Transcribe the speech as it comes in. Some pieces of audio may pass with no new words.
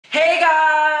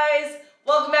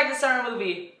back to Summer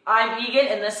Movie. I'm Egan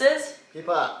and this is... Keep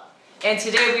up. And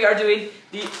today we are doing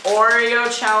the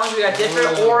Oreo challenge. We got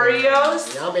different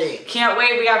Oreos. Yummy. Can't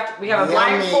wait. We have a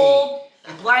blindfold.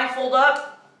 Blindfold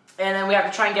up. And then we have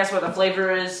to try and guess what the flavor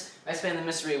is by spinning the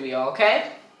mystery wheel,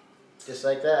 okay? Just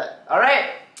like that.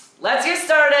 Alright, let's get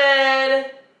started.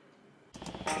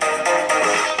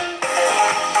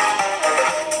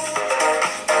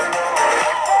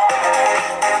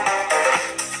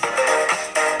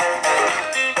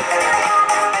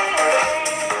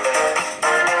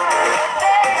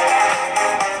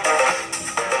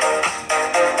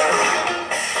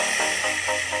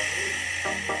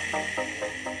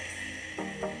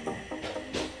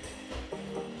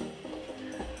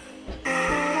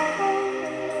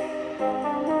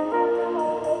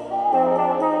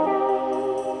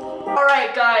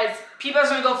 Alright guys, Peepa's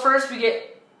gonna go first. We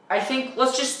get, I think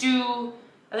we'll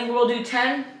do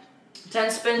 10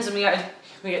 spins and we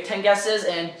get 10 guesses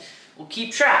and we'll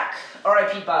keep track. Alright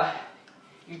Peepa,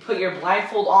 you put your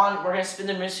blindfold on, we're gonna spin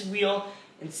the mystery wheel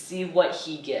and see what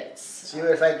he gets. See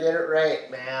if I get it right,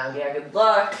 man. Yeah, good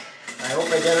luck. I hope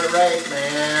I get it right,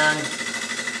 man.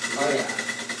 Oh yeah.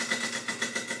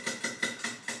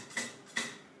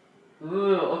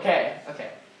 Ooh, okay.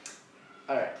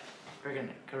 Alright, we're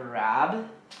gonna grab.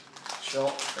 Show.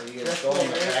 Are you gonna show them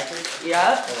the package?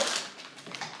 Yeah. Oh.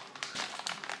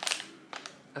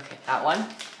 Okay, that one.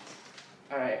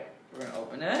 Alright, we're gonna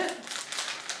open it.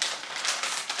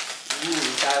 Ooh,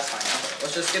 satisfying. Okay,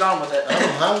 let's just get on with it. I'm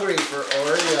hungry for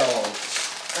Oreos.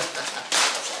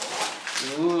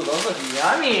 Ooh, those look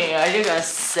yummy. I just gotta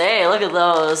say, look at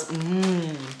those.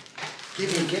 Mmm.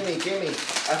 Gimme.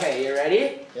 Okay, you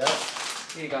ready? Yep.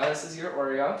 Here you go, this is your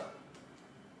Oreo.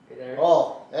 Okay, there.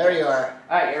 Oh, there you are.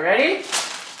 Alright, you ready?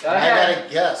 Go ahead. I gotta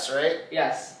guess, right?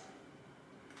 Yes.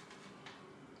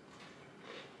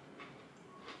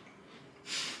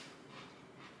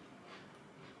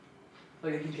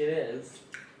 What do you think it is?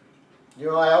 You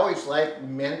know, I always like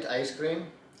mint ice cream.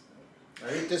 I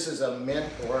think this is a mint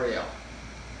Oreo.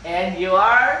 And you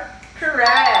are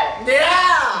correct.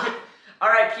 Yeah!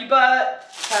 Alright, Peepa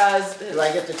has... Do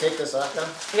I get to take this off now?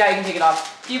 Yeah, you can take it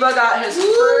off. Peepa got his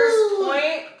first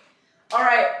point.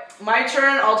 Alright, my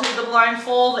turn. I'll take the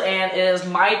blindfold, and it is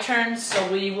my turn, so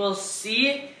we will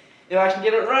see if I can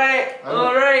get it right.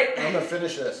 Alright. I'm gonna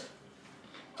finish this.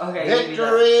 Okay.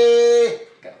 Victory!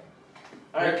 Okay.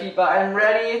 Alright, Peepa, I'm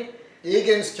ready.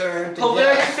 Egan's turn to Hopefully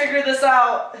I guess. can figure this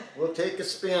out. We'll take a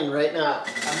spin right now.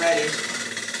 I'm ready.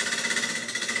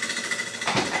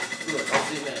 Look, I'll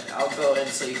zoom in. I'll go in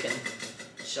so you can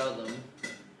show them.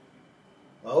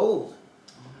 Oh.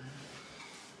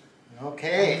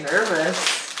 Okay. I'm nervous.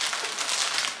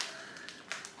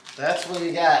 That's what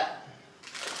you got.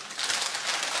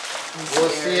 We'll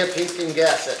see if he can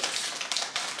guess it.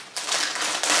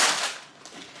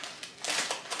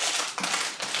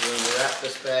 We'll wrap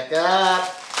this back up.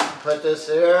 Put this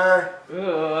here.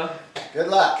 Ooh. Good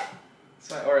luck. It's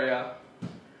my Oreo.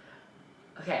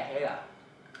 Okay, here you go.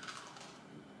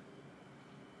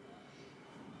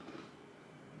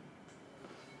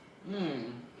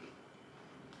 Mmm.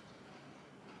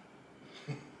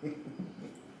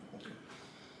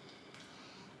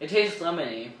 It tastes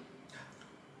lemony.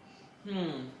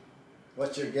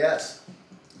 What's your guess?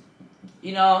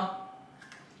 You know,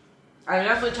 I can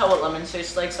definitely tell what lemon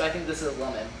tastes like, so I think this is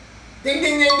lemon. Ding,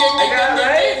 ding, ding, ding, I got it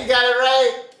right? You got it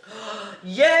right.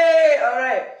 Yay!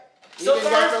 Alright. So You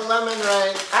far, got the lemon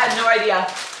right. I had no idea.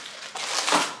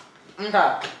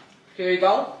 Okay, here you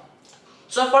go.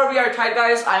 So far we are tied,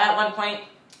 guys. I'm at 1 point,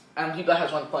 and Peepa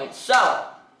has 1 point. So,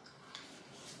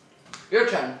 your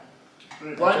turn.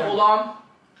 Blindfold on.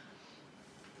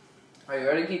 Are you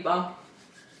ready, Peepa?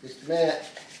 Just a minute.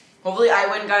 Hopefully I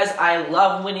win, guys. I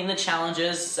love winning the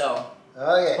challenges, so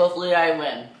Okay. hopefully I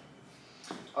win.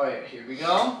 Alright, here we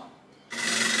go.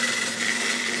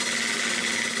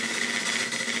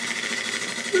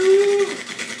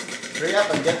 Hurry up,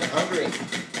 I'm getting hungry.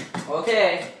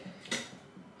 Okay.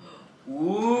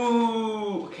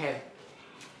 Ooh, okay.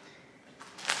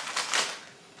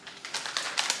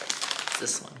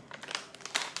 This one.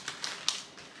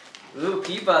 Ooh,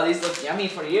 Peepa, these look yummy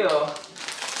for you.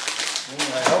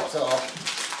 I hope so.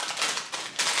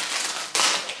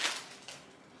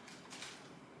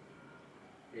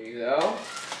 Here you go.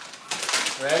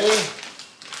 Ready?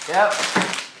 Yep.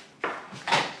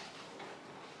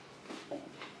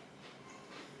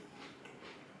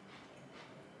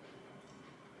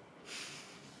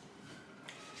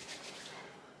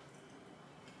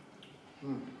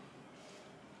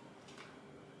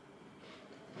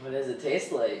 What does it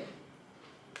taste like?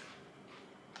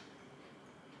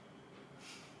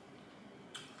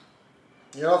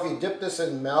 You know, if you dip this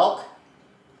in milk,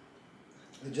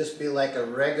 it'd just be like a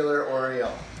regular Oreo.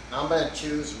 I'm gonna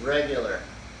choose regular.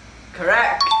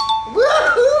 Correct.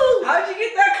 Woohoo! How'd you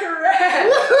get that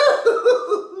correct?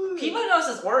 Woohoo! People knows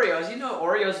it's Oreos. You know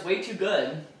Oreo's way too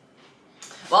good.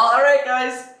 Well, alright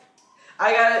guys.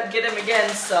 I gotta get him again,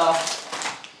 so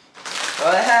go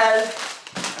ahead.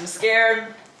 I'm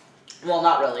scared. Well,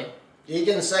 not really.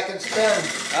 Egan's second spin.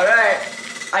 Alright.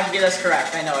 I can get this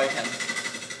correct. I know I can.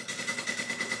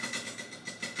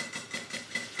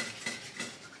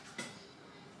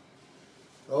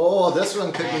 Oh, this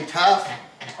one could be tough.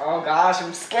 Oh gosh,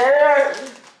 I'm scared. Here,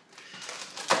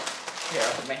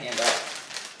 I'll put my hand up.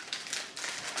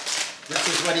 This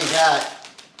is what he got.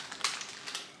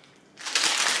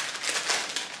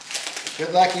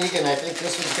 Good luck, Egan. I think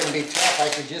this one's going to be tough.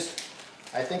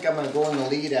 I think I'm going to go in the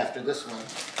lead after this one.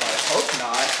 Oh, I hope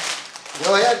not.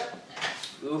 Go ahead.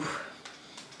 Oof.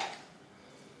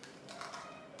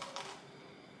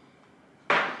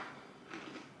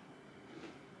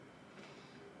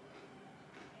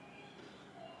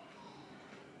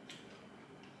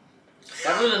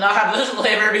 Definitely did not have this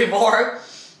flavor before.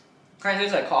 Kind of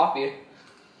tastes like coffee.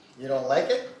 You don't like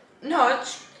it? No,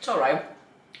 it's alright.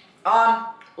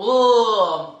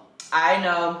 Ooh, I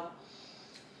know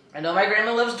my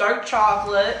grandma loves dark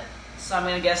chocolate, so I'm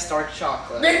gonna guess dark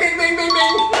chocolate. Bing, bing, bing, bing,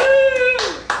 bing. Woo!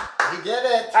 You get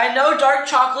it. I know dark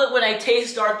chocolate when I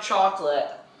taste dark chocolate.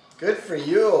 Good for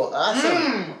you.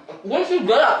 Awesome. We're too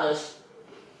good at this.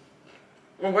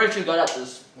 We're way too good at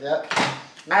this. Yep.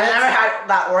 I never had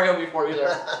that Oreo before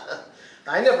either.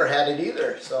 I never had it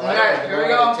either, so I Alright, don't here know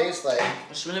we what go. it tastes like.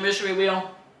 Spin the mystery wheel.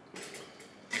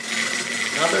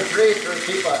 Number 3 for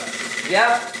Peepa.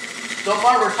 Yep. So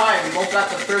far we're tied. We both got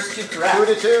the first two correct.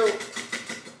 2-2.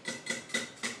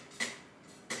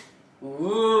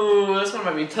 Ooh, this one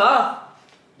might be tough.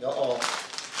 Uh-oh.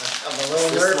 I'm a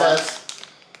little nervous.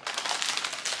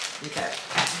 Okay.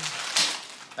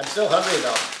 I'm still hungry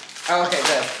though. Oh, okay,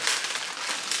 good.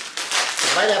 I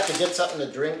might have to get something to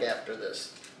drink after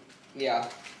this. Yeah.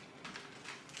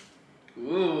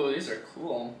 Ooh, these are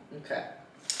cool. Okay.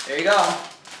 There you go.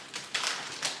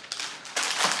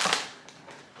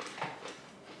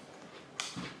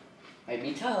 Might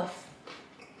be tough.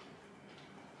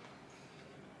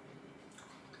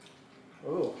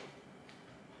 Ooh.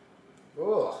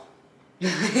 Ooh. He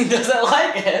doesn't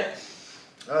like it.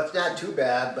 No, it's not too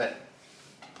bad, but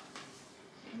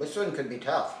this one could be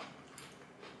tough.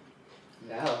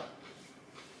 No.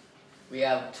 We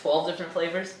have 12 different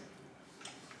flavors.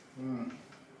 I'm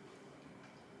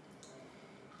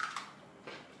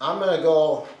gonna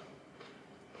go.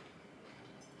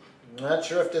 I'm not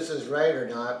sure if this is right or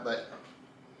not, but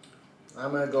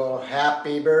I'm gonna go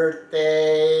happy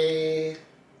birthday.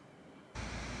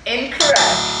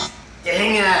 Incorrect.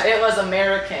 Dang it! It was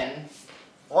American.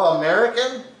 Oh,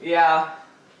 American? Yeah.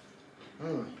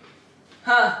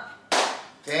 Huh.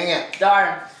 Dang it.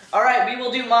 Darn. Alright, we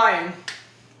will do mine.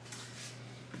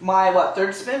 My what,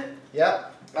 third spin?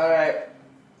 Yep. Alright.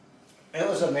 It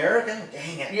was American?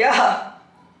 Dang it. Yeah.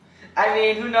 I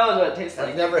mean, who knows what it tastes I've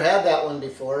like. never had that one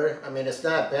before. I mean, it's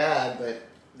not bad, but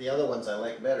the other ones I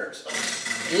like better. So,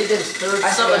 Egan's third I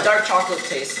still have a spin. dark chocolate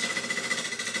taste.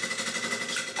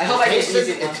 I hope I get an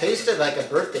easy It one. tasted like a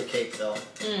birthday cake, though.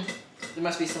 It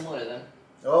must be similar then.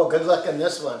 Oh, good luck on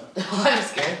this one. I'm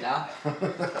scared now.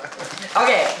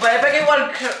 Okay, but if I get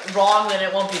one wrong, then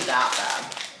it won't be that bad.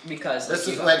 Because This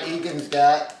like, is what Egan's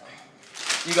got.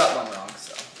 you got one wrong,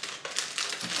 so.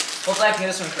 Hopefully I can get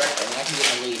this one correct, and I can get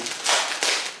the lead.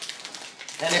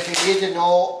 And if you need to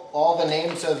know all the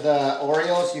names of the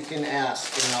Oreos, you can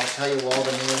ask, and I'll tell you all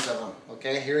the names of them.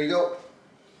 Okay, here you go.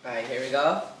 Alright, here we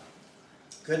go.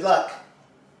 Good luck.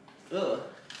 Ugh.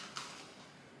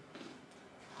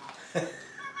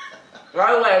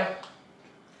 Right away,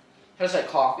 tastes like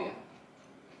coffee.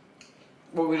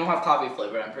 Well, we don't have coffee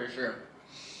flavor, I'm pretty sure.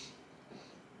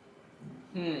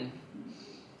 This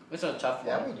is a tough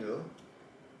Yeah, one. we do.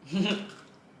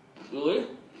 Really?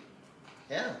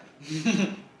 Yeah.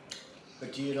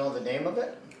 But do you know the name of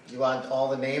it? You want all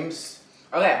the names?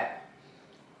 Okay.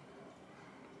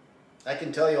 I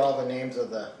can tell you all the names of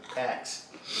the packs.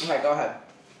 Okay, go ahead.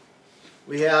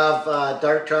 We have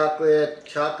dark chocolate,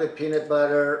 chocolate peanut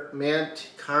butter, mint,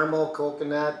 caramel,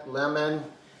 coconut, lemon,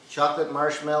 chocolate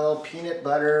marshmallow, peanut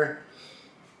butter,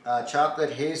 chocolate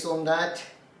hazelnut,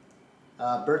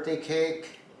 birthday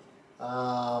cake,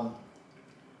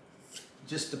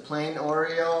 just a plain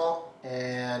Oreo,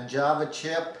 and Java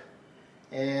chip,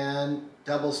 and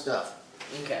double stuff.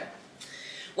 Okay.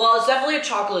 Well, it's definitely a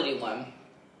chocolatey one.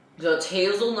 So it's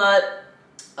hazelnut,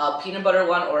 peanut butter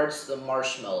one, or it's the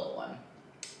marshmallow one.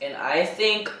 And I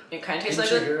think it kind of tastes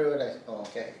Didn't like you hear what I... Oh,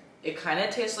 okay. it kind of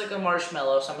tastes like a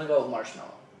marshmallow, so I'm gonna go with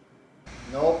marshmallow.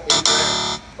 Nope.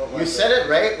 You said it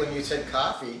right when you said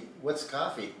coffee. What's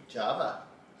coffee? Java.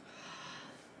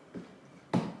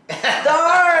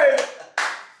 Darn!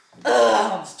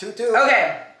 Ugh. It's 2-2.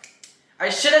 Okay. I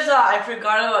should have thought. I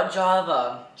forgot about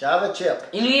Java. Java chip.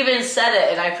 You even said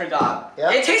it, and I forgot.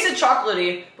 Yep. It tasted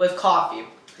chocolatey with coffee.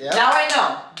 Yep. Now I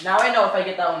know. Now I know if I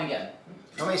get that one again.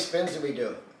 How many spins did we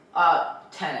do?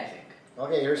 10, I think.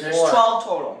 Okay, here's There's 4. 12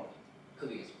 total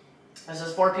cookies. This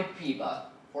is 4 pipa.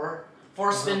 4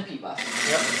 spin pipa.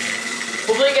 Yep.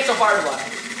 Hopefully it gets a hard one.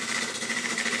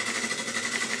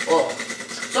 Oh.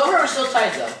 So far we're still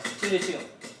tied though. 2-2.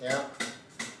 Yeah.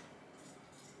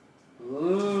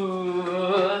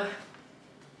 Ooh.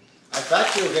 I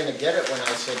thought you were going to get it when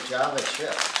I said Java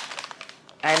chip.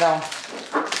 I know.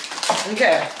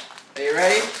 Okay. Are you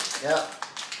ready? Yep.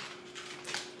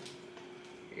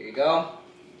 Here you go.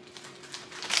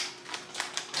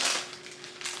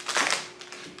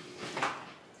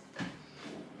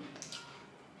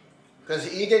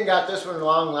 Because Egan got this one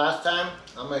wrong last time,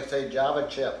 I'm going to say Java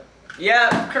chip.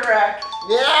 Yeah, correct.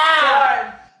 Yeah!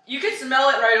 God. You can smell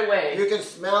it right away. You can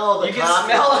smell the You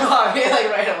coffee. can smell the coffee like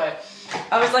right away.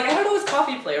 I was like, I don't know what's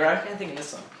coffee flavor. I can't think of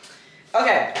this one.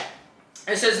 Okay.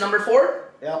 It says number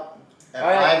 4. Yep. At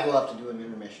Alright. 5 we'll have to do an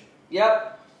intermission.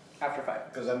 Yep. After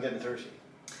 5. Because I'm getting thirsty.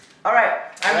 All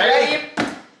right. I'm Ready?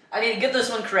 ready. I need to get this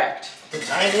one correct. To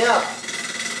tie me up.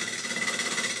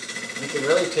 You can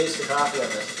really taste the coffee on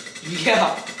this.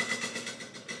 Yeah.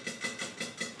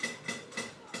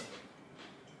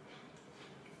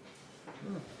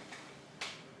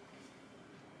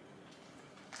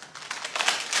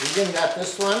 Egan got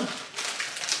this one.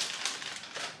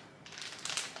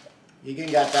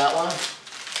 Egan got that one.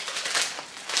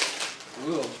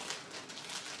 Ooh.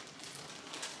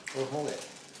 Oh, hold it.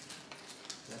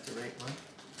 Is that the right one?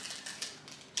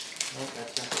 Nope,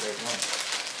 that's not the right one.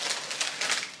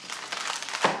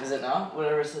 Is it now?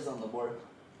 Whatever it says on the board.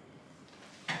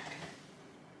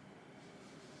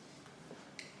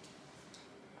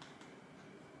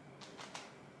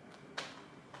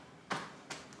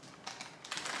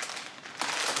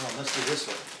 Oh, let's do this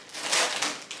one.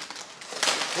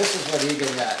 This is what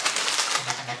Egan got.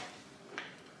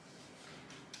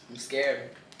 I'm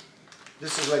scared.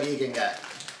 This is what Egan got.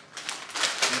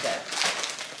 Okay.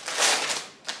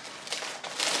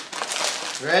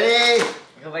 Ready?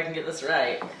 I hope I can get this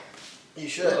right. You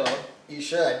should. Ooh. You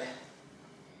should.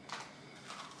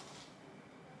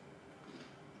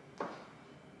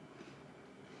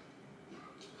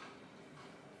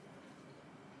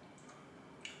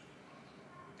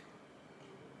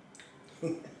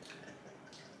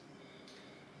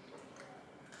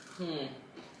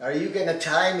 Are you gonna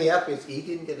tie me up? Is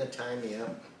Egan gonna tie me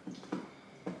up?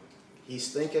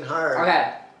 He's thinking hard.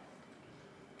 Okay.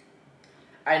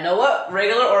 I know what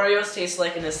regular Oreos taste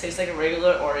like, and this tastes like a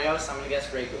regular Oreo, so I'm gonna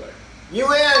guess regular. You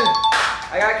win!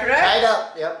 I got it correct? Tied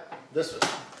up. Yep. This one.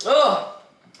 Oh,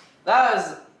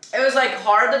 it was like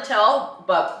hard to tell,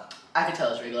 but I could tell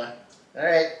it was regular.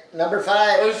 Alright, number It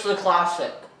 5. was the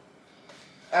classic.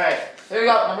 Alright, here we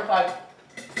go, number 5.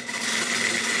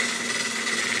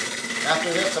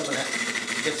 After this, I'm gonna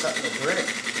get something to drink.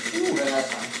 Ooh, yeah,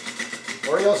 that's fine.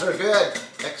 Oreos are good.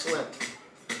 Excellent.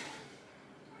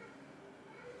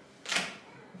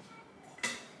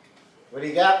 What do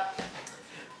you got?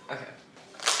 Okay.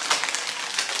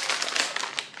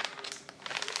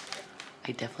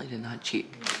 I definitely did not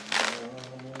cheat.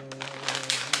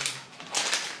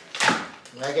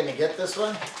 Am I gonna get this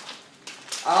one?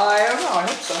 I don't know, I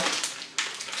hope so.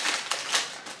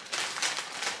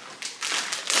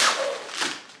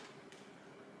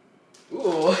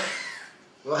 Ooh.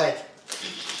 What?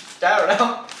 I don't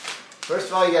know. First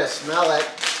of all, you gotta smell it.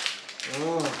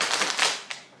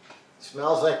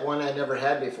 Smells like one I never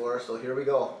had before, so here we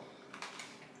go.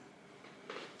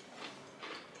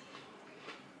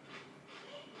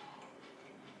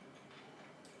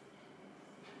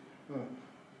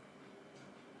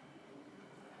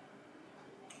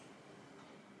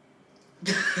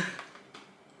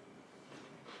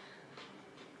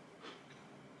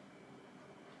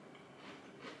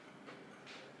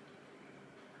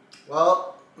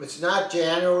 Well, it's not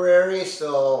January,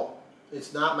 so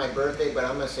it's not my birthday, but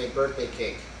I'm going to say birthday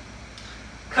cake.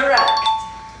 Correct.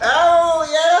 Oh,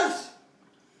 yes!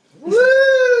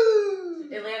 Woo!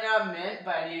 It landed on mint,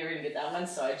 but I knew you were going to get that one,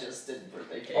 so I just did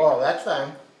birthday cake. Oh, that's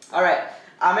fine. Alright,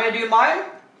 I'm going to do mine.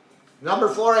 Number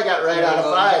 4 I got right out of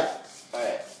 5.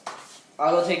 Alright.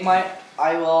 I will take mine.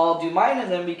 I will do mine, and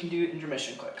then we can do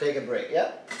intermission quick. Take a break,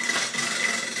 yep.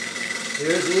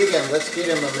 Here's Egan. Let's get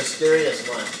him a mysterious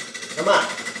one. Come on.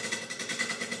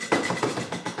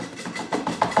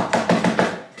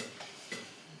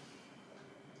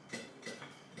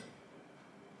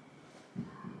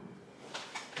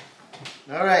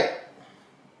 All right.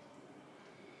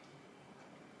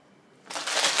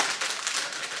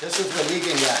 This is what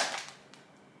Egan got.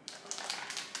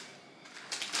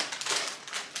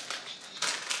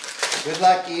 Good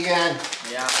luck, Egan.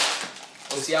 Yeah.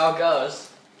 We'll see how it goes.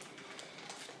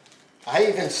 I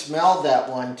even smelled that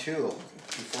one too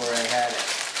before I had it.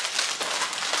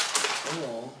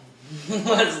 Oh.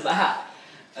 What's that?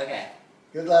 Okay.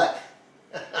 Good luck.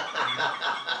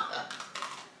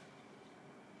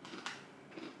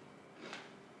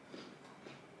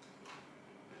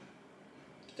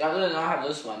 Definitely not have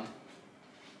this one.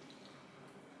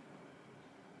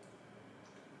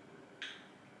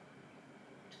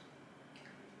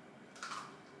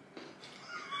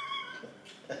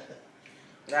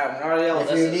 Yeah, I'm not already able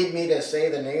to If you need me to say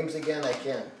the names again, I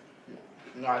can.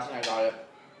 No, I think I got it.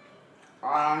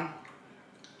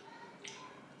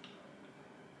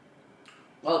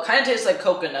 Well, it kind of tastes like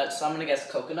coconut, so I'm gonna guess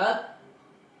coconut.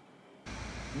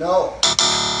 No.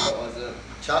 What was it?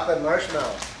 Chocolate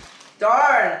marshmallow.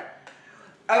 Darn!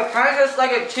 I kind of just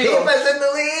like it too. Keep us in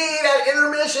the lead at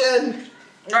intermission.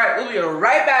 Alright, we'll be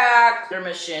right back.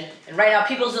 Intermission. And right now,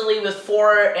 People's in the lead with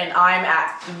 4, and I'm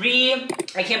at 3.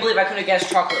 I can't believe I couldn't have guessed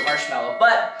chocolate marshmallow,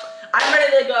 but I'm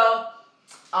ready to go.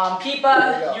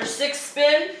 Peepa, your 6th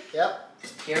spin. Yep.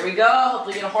 Here we go.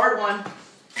 Hopefully get a hard one.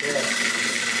 Good.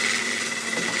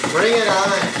 Bring it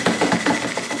on.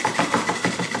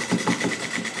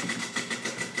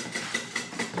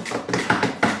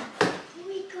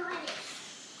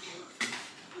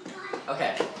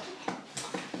 Okay.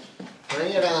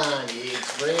 Bring it on,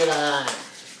 Yeats. Bring it on.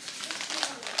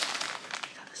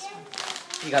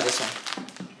 You got this one.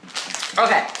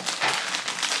 Okay.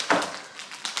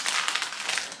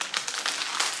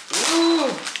 Ooh.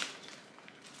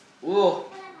 Ooh.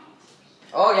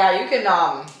 Oh yeah, you can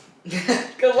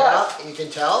good luck. You can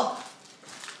tell?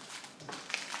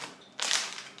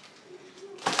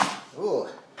 Ooh.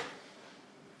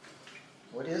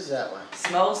 What is that one?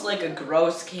 Smells like a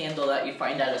gross candle that you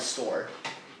find at a store.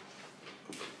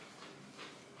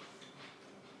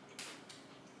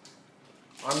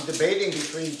 I'm debating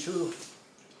between two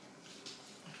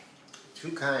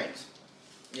kinds.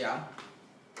 Yeah.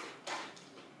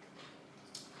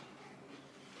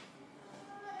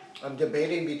 I'm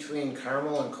debating between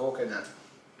caramel and coconut.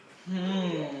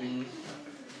 Hmm.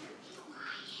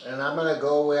 And I'm gonna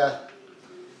go with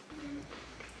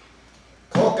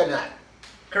coconut.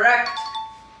 Correct.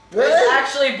 Really? It's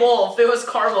actually both. It was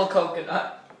caramel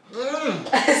coconut. So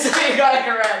you got it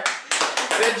correct.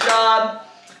 Good job.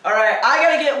 Alright, I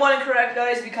gotta get one correct,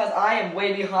 guys, because I am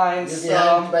way behind. You're so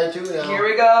behind by 2 now. Here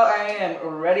we go. I am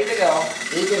ready to go.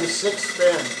 Egan's 6th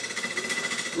spin.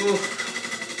 Oof.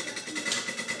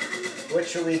 What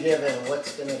should we give him?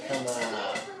 What's gonna come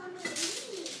up?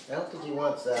 I don't think he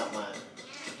wants that one.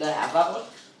 Did I have that one?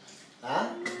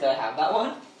 Huh? Did I have that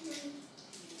one?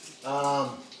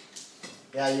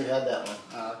 Yeah, you had that one.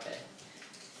 Oh, okay.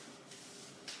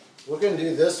 We're gonna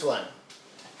do this one.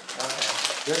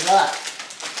 Okay. Good luck.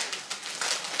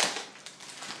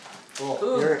 Oh,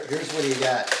 Ooh. here's what he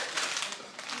got.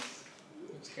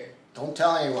 Okay. Don't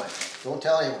tell anyone. Don't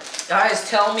tell anyone. Guys,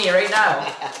 tell me right now.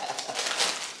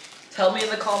 Tell me in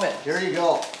the comments. Here you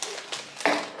go.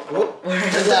 Whoop. Where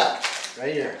is Good it? luck.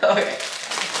 Right here. Okay.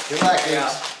 Good luck, Yeah.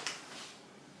 Ace.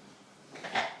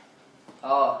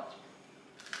 Oh.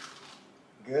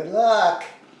 Good luck.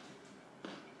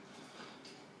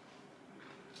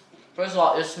 First of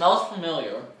all, it smells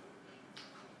familiar.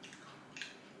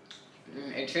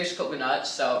 It tastes coconut,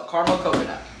 so caramel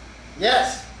coconut.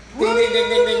 Yes. Ding, ding, ding,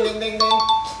 ding, ding, ding, ding, ding.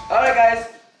 Alright, guys.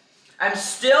 I'm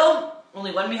still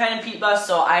only 1 behind in Peepa,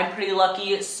 so I'm pretty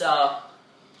lucky, so.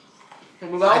 Here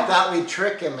we go. I thought we'd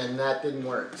trick him and that didn't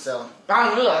work, so. I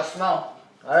don't know that smell.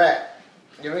 Alright.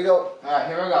 Here we go. Alright,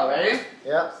 here we go. Ready?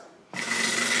 Yep.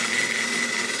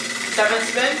 7th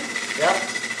spin. Yep.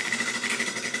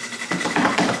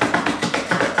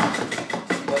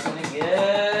 What's gonna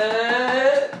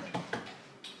get?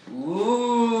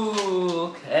 Ooh,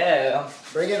 okay.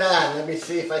 Bring it on. Let me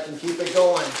see if I can keep it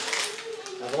going.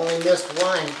 I've only missed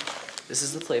one. This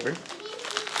is the flavor.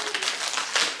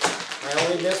 I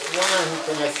only missed one.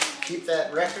 Can I keep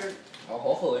that record? Oh,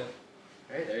 hopefully.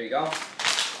 Alright, there you go.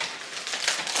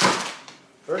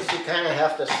 First, you kind of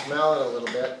have to smell it a little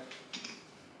bit.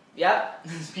 Yep,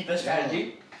 this is Peepa's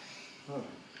strategy.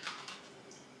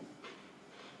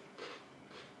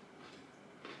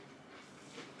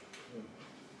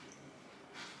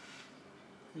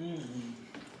 Mm.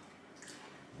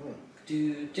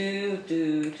 Do do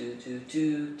do do do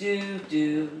do do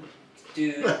do do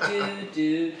do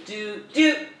do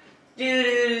do do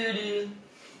do.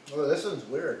 Oh, this one's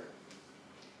weird.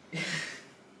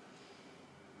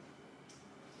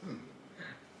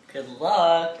 Good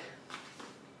luck.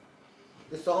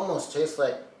 This almost tastes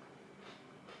like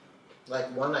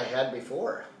one I had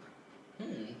before.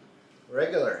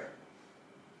 Regular.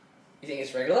 You think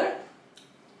it's regular?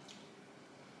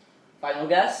 Final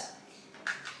guess?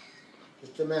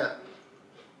 Just a minute.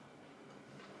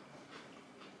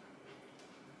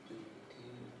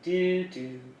 Do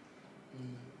do.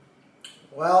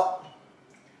 Well,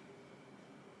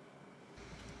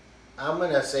 I'm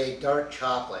gonna say dark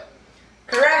chocolate.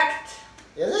 Correct.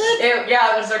 Is it?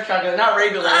 Yeah, it was dark chocolate, not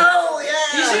regular. Oh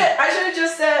yeah. I should have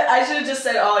just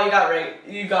said. Oh, you got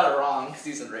it wrong because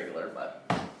you said regular, but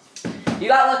you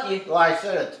got lucky. Well, I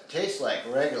said it tastes like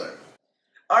regular.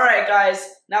 All right,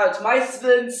 guys. Now it's my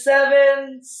spin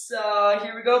 7. So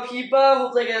here we go, Peepa.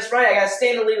 Hopefully I get this right. I gotta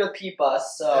stay in the lead with Peepa.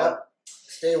 So Yep.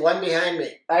 Stay one behind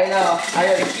me. I know. I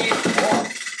gotta keep.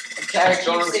 I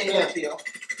keep staying with you.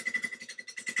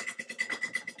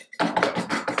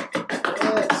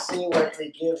 Let's see what they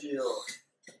give you.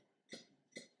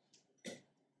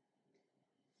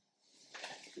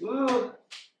 Ooh,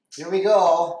 Here we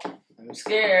go. I'm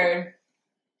scared.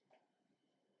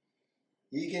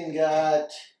 Egan got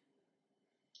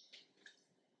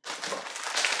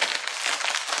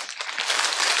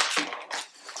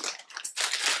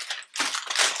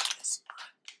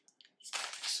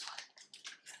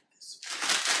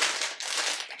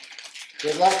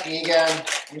good luck, Egan.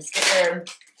 I'm scared.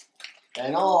 I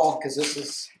know, because this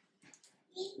is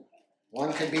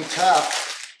one could be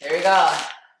tough. Here we go.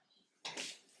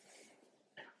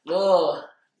 Whoa.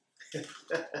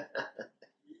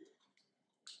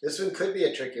 This one could be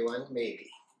a tricky one, maybe.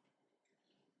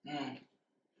 I'm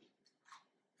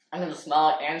gonna smell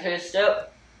it and taste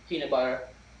it. Peanut butter.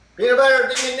 Peanut butter,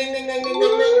 ding, ding, ding, ding, ding,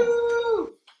 ding, ding.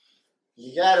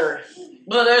 You got her.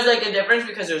 But there's like a difference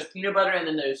because there's peanut butter and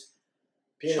then there's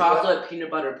chocolate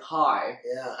peanut butter pie.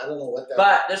 Yeah, I don't know what that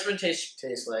But this one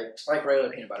tastes like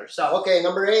regular peanut butter. So okay,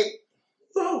 number 8.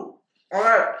 woo. All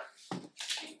right.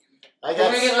 I We're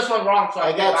gonna get this one wrong. So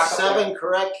I got back up 7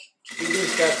 correct.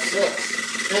 Egan's got 6. there.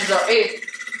 This is our 8th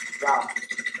round.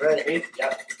 Right. 8th.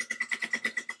 Yep.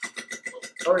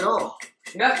 Or no.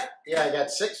 Yep. Yeah, I got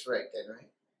 6 right then, right?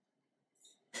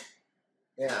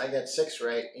 Yeah, I got 6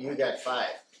 right. You got 5.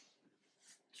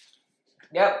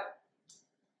 Yep.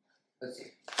 Let's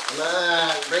see. Come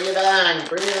on, bring it on,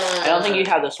 bring it on. I don't think you've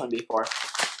had this one before.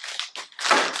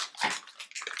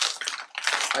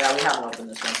 Oh yeah, we haven't opened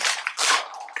this one.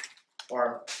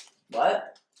 Or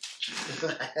what?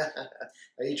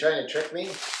 Are you trying to trick me?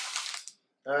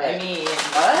 All right. I mean,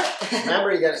 what?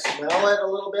 Remember, you got to smell it a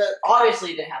little bit.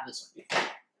 Obviously, you didn't have this one before.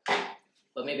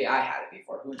 But maybe I had it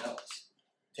before. Who knows?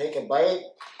 Take a bite.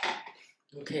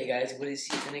 Okay, guys, what is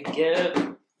he gonna get?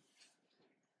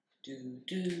 Do do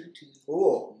do.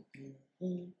 Ooh.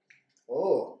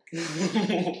 Oh.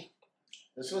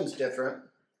 This one's different.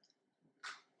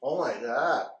 Oh my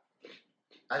god.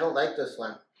 I don't like this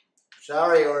one.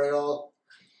 Sorry, Oreo.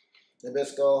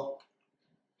 Nabisco.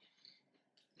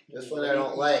 This one I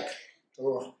don't like.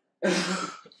 Ooh. I'm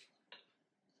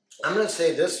going to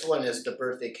say this one is the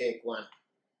birthday cake one.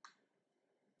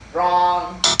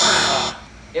 Wrong.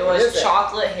 It What was is it?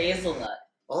 chocolate hazelnut.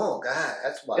 Oh god,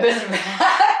 that's why. It was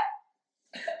bad.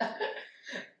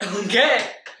 Okay.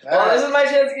 Well, Alright. this is my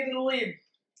chance to get in the lead.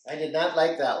 I did not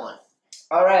like that one.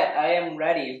 Alright, I am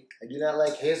ready. I do not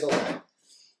like hazelnut.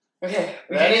 Okay,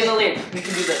 we Ready? can get in the lead. We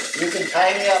can do this. You can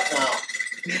tie me up now.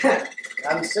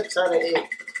 I'm 6 out of 8. I'm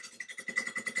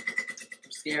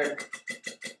scared.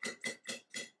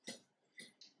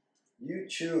 You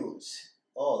choose.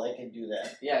 Oh, I can do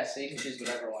that. Yeah, so you can choose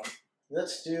whatever one.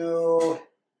 Let's do...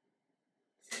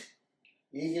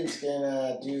 Egan's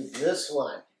gonna do this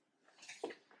one.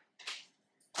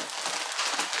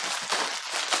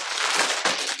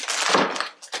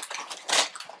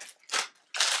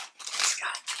 He's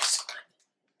got this one.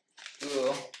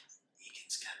 Ooh.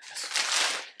 Egan's got this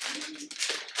one.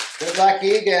 Good luck,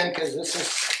 Egan, because this is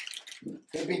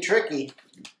could be tricky.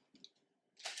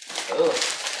 Ooh.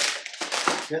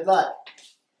 Good luck.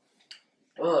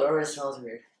 Oh, it already smells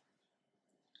weird.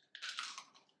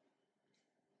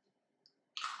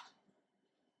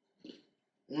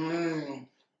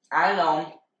 I don't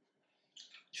know.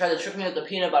 Try to trick me with the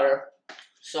peanut butter.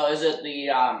 So is it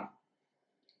the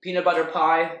peanut butter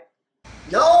pie?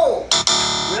 No!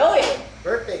 Really?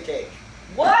 Birthday cake.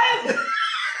 What?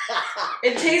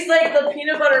 It tastes like the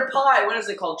peanut butter pie. What is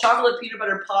it called? Chocolate peanut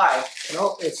butter pie.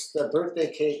 No, it's the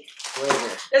birthday cake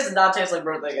flavor. This does not taste like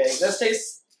birthday cake. This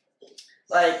tastes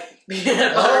like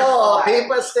peanut butter Oh, pie.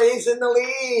 Pipa stays in the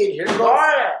lead. Here goes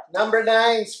number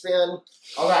 9 spin.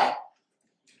 Okay.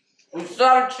 We still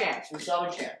have a chance. We still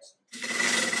have a chance.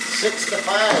 6 to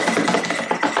 5.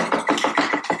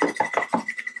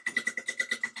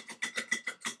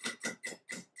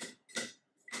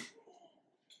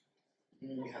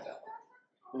 We have that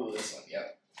one. Ooh, this one,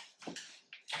 yep.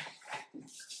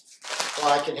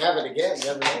 Well, I can have it again. You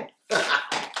never know.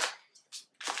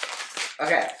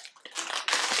 Okay.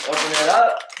 Open it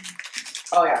up.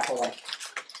 Oh yeah, hold on.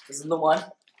 This is the one.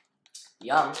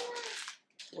 Yum.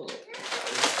 Ooh.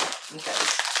 Okay.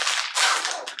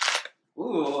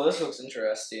 Ooh, this looks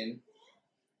interesting.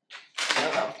 I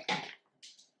don't know.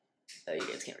 Oh, you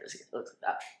guys can't really see it. It looks like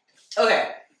that. Okay.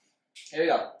 Here we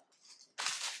go.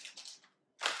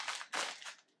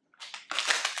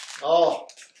 Oh.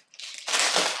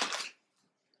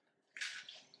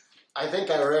 I think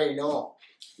I already know.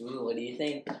 Ooh, what do you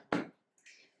think?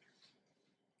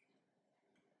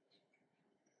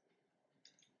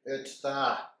 It's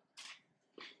the.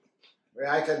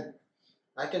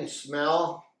 I can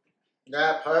smell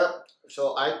that part,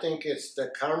 so I think it's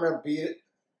the caramel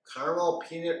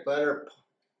peanut butter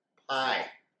pie.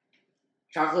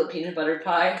 Chocolate peanut butter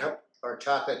pie? Or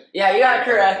chocolate. Yeah, you got it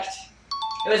correct.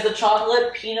 It was the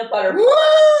chocolate peanut butter pie.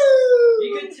 Woo!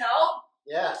 You could tell?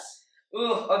 Yes.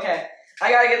 Ooh, okay.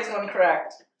 I gotta get this one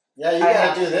correct. Yeah, you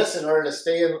gotta do this in order to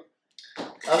stay in.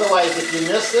 Otherwise, if you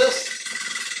miss this,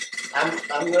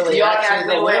 I'm really You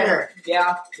actually the winner.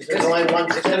 Yeah. Because there's only one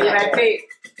It's spin gonna be out my there. fate.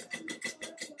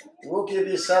 We'll give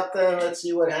you something. Let's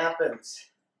see what happens.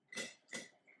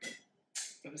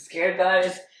 I'm scared,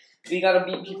 guys. We gotta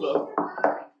beat people.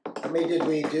 How many did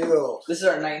we do? This is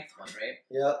our 9th one, right?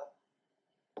 Yep.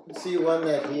 Let's see one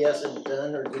that he hasn't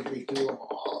done, or did we do them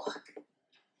all?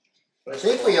 I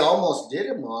think we almost did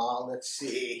them all. Let's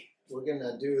see. We're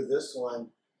gonna do this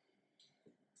one.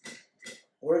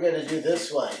 We're gonna do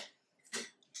this one.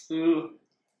 Ooh.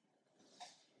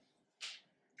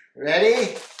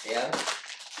 Ready? Yeah.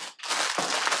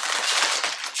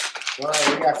 Well,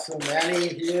 we got so many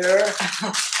here.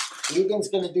 Egan's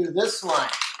gonna do this one.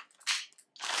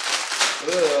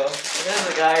 Ooh. What is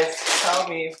it, guys? Tell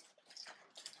me.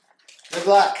 Good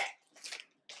luck.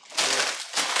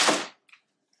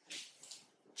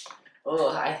 Oh,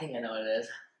 I think I know what it is.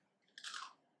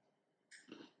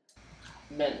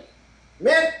 Mint.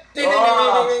 Mint! Ding, ding,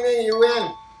 Oh. ding, ding, ding, ding, you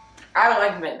win. I don't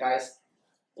like mint, guys.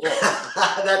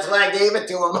 That's why I gave it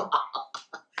to him.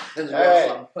 This is All right.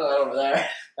 fun. Put that over there.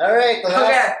 All right, the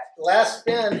Okay. last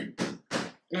spin.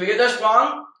 If we get this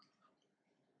wrong,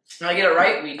 and I get it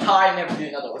right, we tie and never do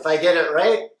another one. If I get it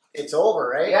right, it's over,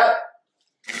 right? Yep.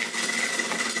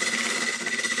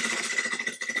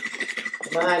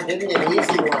 Come on, give me an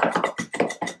easy one.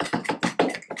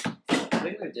 I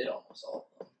think we did almost all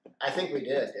of them. I think we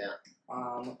did, yeah.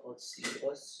 Let's see.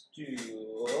 Let's do.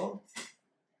 You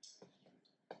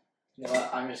know what?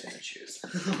 I'm just gonna choose.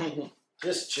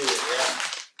 Just choose, yeah.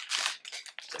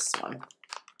 This one.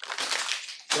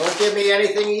 Don't give me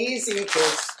anything easy,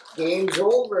 because game's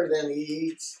over then he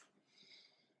eats.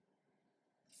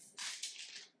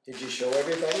 Did you show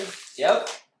everybody? Yep.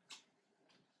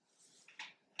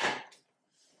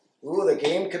 Ooh, the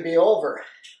game could be over.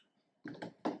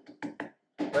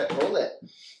 But hold it.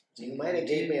 You might have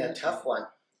gave me a tough one.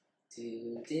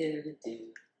 Do do do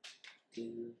do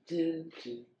do do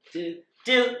do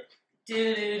do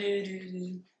do do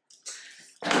do.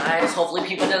 Guys, hopefully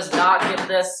people does not get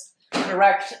this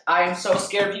correct. I am so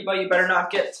scared, people. You better not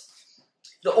get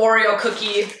the Oreo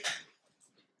cookie.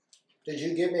 Did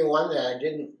you give me one that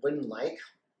I wouldn't like?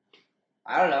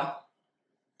 I don't know.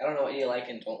 I don't know what you like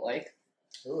and don't like.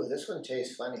 Ooh, this one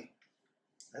tastes funny.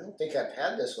 I don't think I've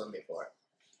had this one before.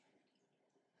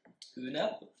 Who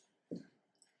knows?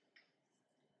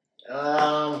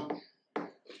 I'm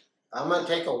gonna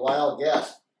take a wild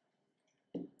guess.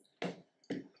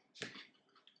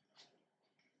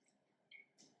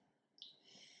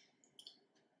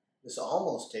 This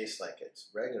almost tastes like it's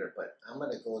regular, but I'm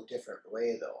gonna go a different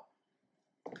way though.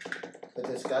 Because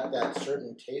it's got that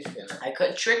certain taste in it. I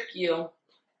could trick you.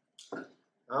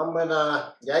 I'm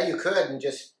gonna, yeah, you could and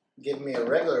just give me a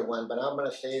regular one, but I'm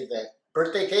gonna say that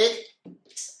birthday cake.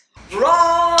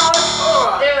 Wrong!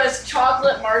 It was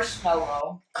chocolate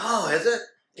marshmallow. Oh, is it?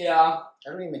 Yeah. I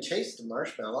don't even taste the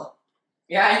marshmallow.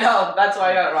 Yeah, I know. That's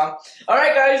why I got it wrong.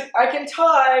 Alright, guys. I can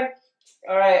tie.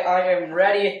 Alright, I am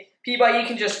ready. Peabody, you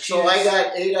can just choose. So I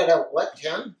got 8 out of what,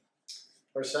 10?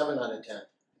 Or 7 out of 10?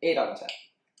 8 out of 10.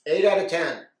 8 out of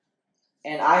 10.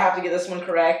 And I have to get this one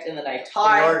correct, and then I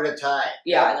tie. In order to tie.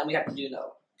 Yeah, and then we have to do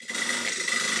no.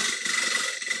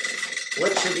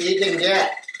 What should Egan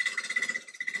get?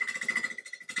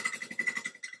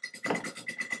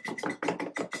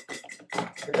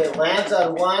 If it lands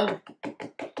on one,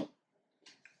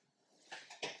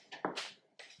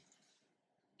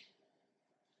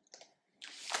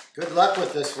 good luck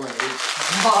with this one, Reese.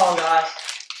 Oh gosh.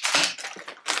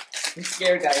 I'm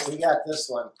scared, guys. We got this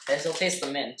one. This will taste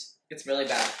the mint. It's really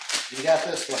bad. We got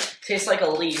this one. Tastes like a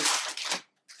leaf.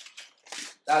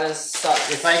 That is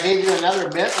sucks. If I gave you another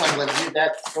mint one, would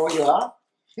that throw you off?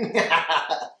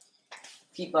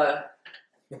 Pipa.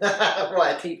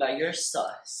 What? Pipa, you're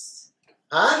sus.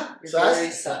 Huh? You're Sus? very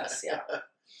sus, yeah.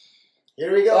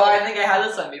 Here we go. Oh, I think I had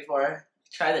this one before.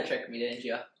 Try to trick me, didn't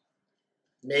you?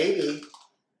 Maybe.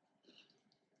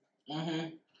 Mm-hmm.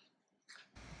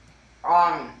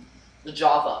 The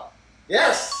Java.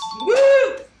 Yes. Woo!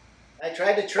 I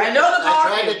tried to trick I know the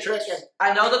coffee. I tried to trick him.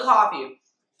 I know the coffee.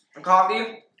 The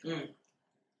coffee? Mm.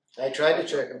 I tried to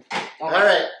trick him. Okay. All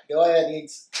right, go ahead,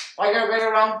 Eats. I got right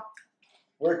around.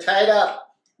 We're tied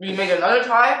up. We can make another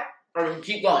tie, or we can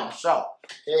keep going. So,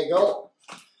 Okay, go.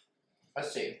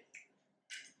 let's see.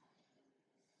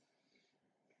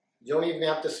 You don't even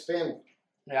have to spin.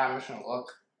 Yeah, I'm just gonna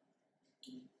look.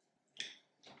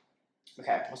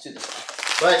 Okay, let's do this one.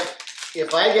 But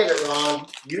if I get it wrong,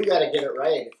 you got to get it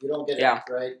right. If you don't get Yeah.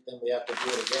 it right, then we have to do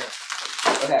it again.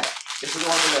 Okay, this is the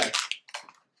one we're doing.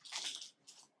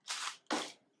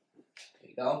 There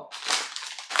you go.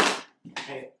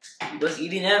 Okay, he was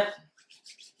eating it.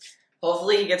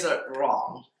 Hopefully he gets it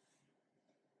wrong.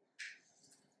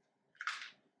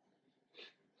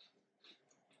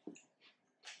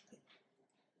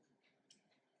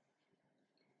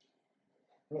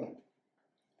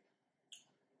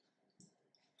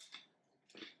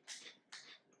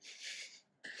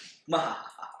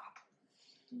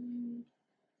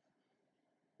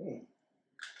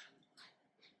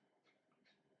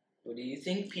 What do you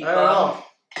think, people? I don't know.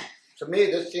 To me,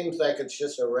 this seems like it's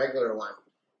just a regular one.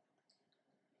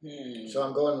 So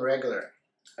I'm going regular.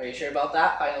 Are you sure about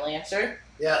that? Final answer?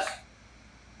 Yes.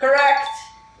 Correct!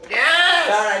 Yes!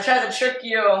 God, I tried to trick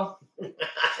you. Alright,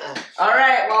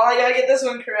 well, I gotta get this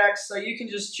one correct, so you can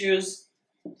just choose.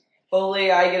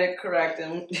 Hopefully, I get it correct,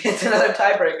 and it's another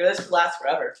tiebreaker. This could last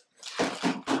forever.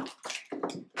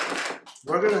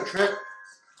 We're gonna trick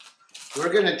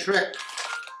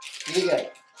Egan.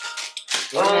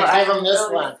 We're gonna give him this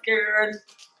really one. Scared.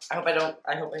 I hope I don't.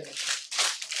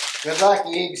 Good luck,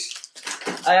 Eags.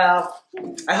 I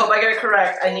hope I get it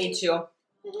correct. I need to.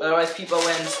 Otherwise, Pipa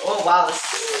wins. Oh, wow. This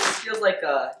feels like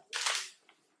a...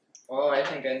 Oh, I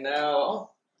think I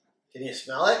know. Can you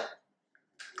smell it?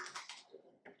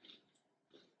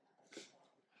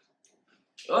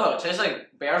 Oh, it tastes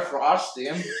like Bear Frosty.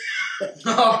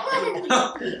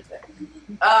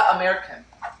 American.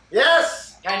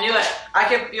 Yes! I knew it. I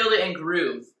can feel it in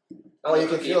groove. Oh, you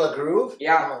can feel a groove?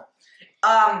 Yeah.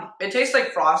 It tastes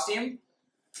like frosting.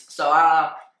 So,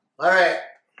 All right.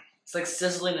 it's like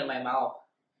sizzling in my mouth.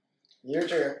 Your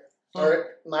turn.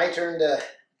 Or my turn to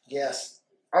guess.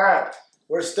 All right.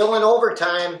 We're still in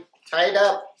overtime. Tied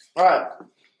up. All right.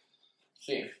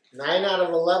 See. 9 out of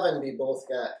 11 we both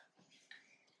got.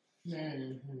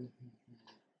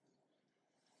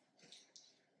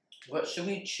 What should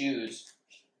we choose?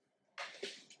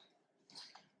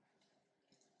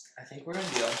 I think we're gonna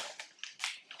do.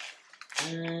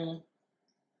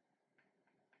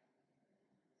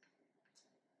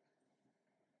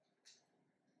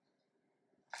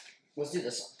 Let's do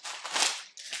this one.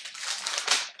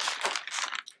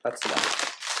 That's the one.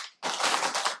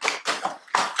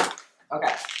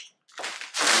 Okay.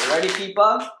 You ready,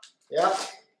 Pipa? Yep.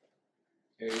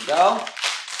 Here you go.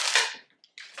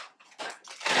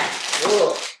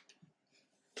 Ooh.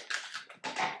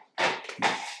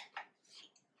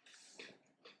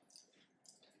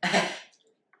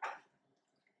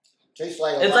 Tastes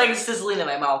like It's like sizzling in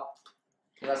my mouth.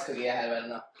 That's cookie I had, I don't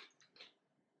know.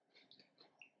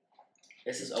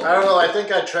 This is over. I don't know, I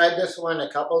think I tried this one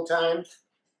a couple times.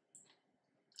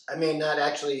 I may not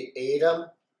actually ate them,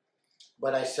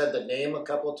 but I said the name a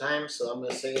couple times, so I'm going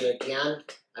to say it again.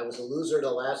 I was a loser the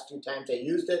last 2 times I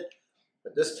used it,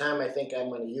 but this time I think I'm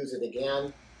going to use it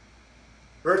again.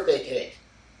 Birthday cake.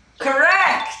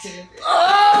 Correct!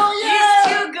 Oh, yeah!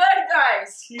 He's too good,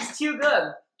 guys! He's too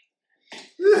good.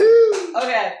 Woohoo!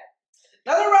 Okay.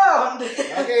 Another round!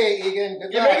 Okay, Egan,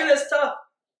 good You're luck. making this tough.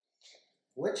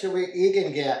 What should we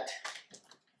Egan get?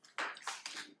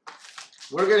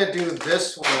 We're going to do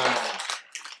this one.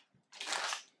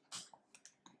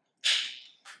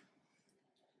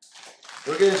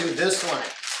 We're going to do this one.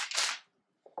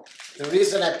 The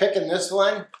reason I'm picking this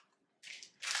one,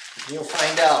 you'll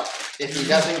find out if he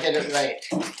doesn't get it right.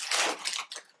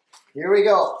 Here we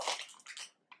go.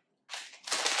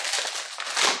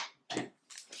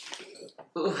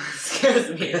 Ooh,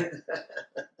 scares me.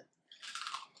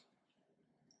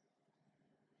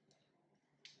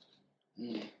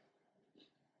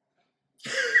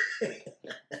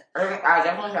 I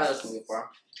definitely had this one before.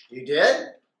 You did?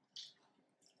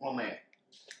 Oh man.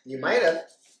 You might have.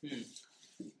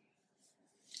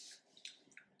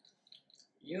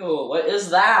 Ew, what is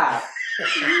that?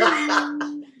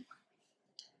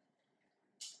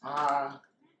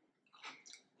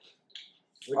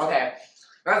 Okay.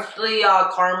 That's the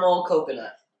caramel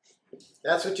coconut.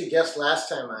 That's what you guessed last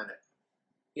time on it.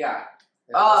 Yeah.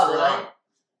 That was Oh, wrong. really?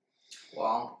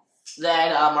 Well,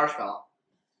 then marshmallow.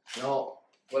 No,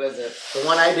 What is it? the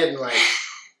one I didn't like.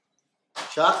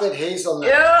 Chocolate hazelnut.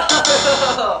 Ew!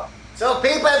 So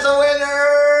Peepa's a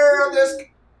winner of this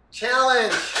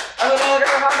challenge. I'm gonna order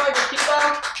how much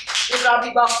Peepa. Good job,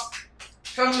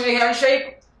 Peepa. Come to the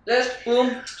handshake. This,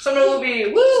 boom. Summer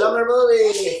movie. Woo! Summer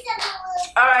movie.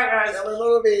 Alright, guys. Summer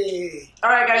movie.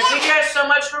 Alright, guys. Thank you guys so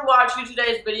much for watching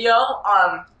today's video.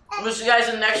 We'll see you guys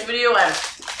in the next video, and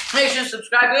make sure to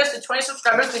subscribe to us to 20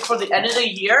 subscribers before the end of the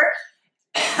year.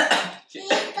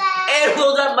 And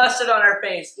we'll have mustard on our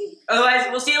face. Otherwise,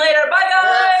 we'll see you later. Bye,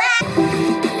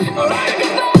 guys!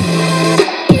 Bye.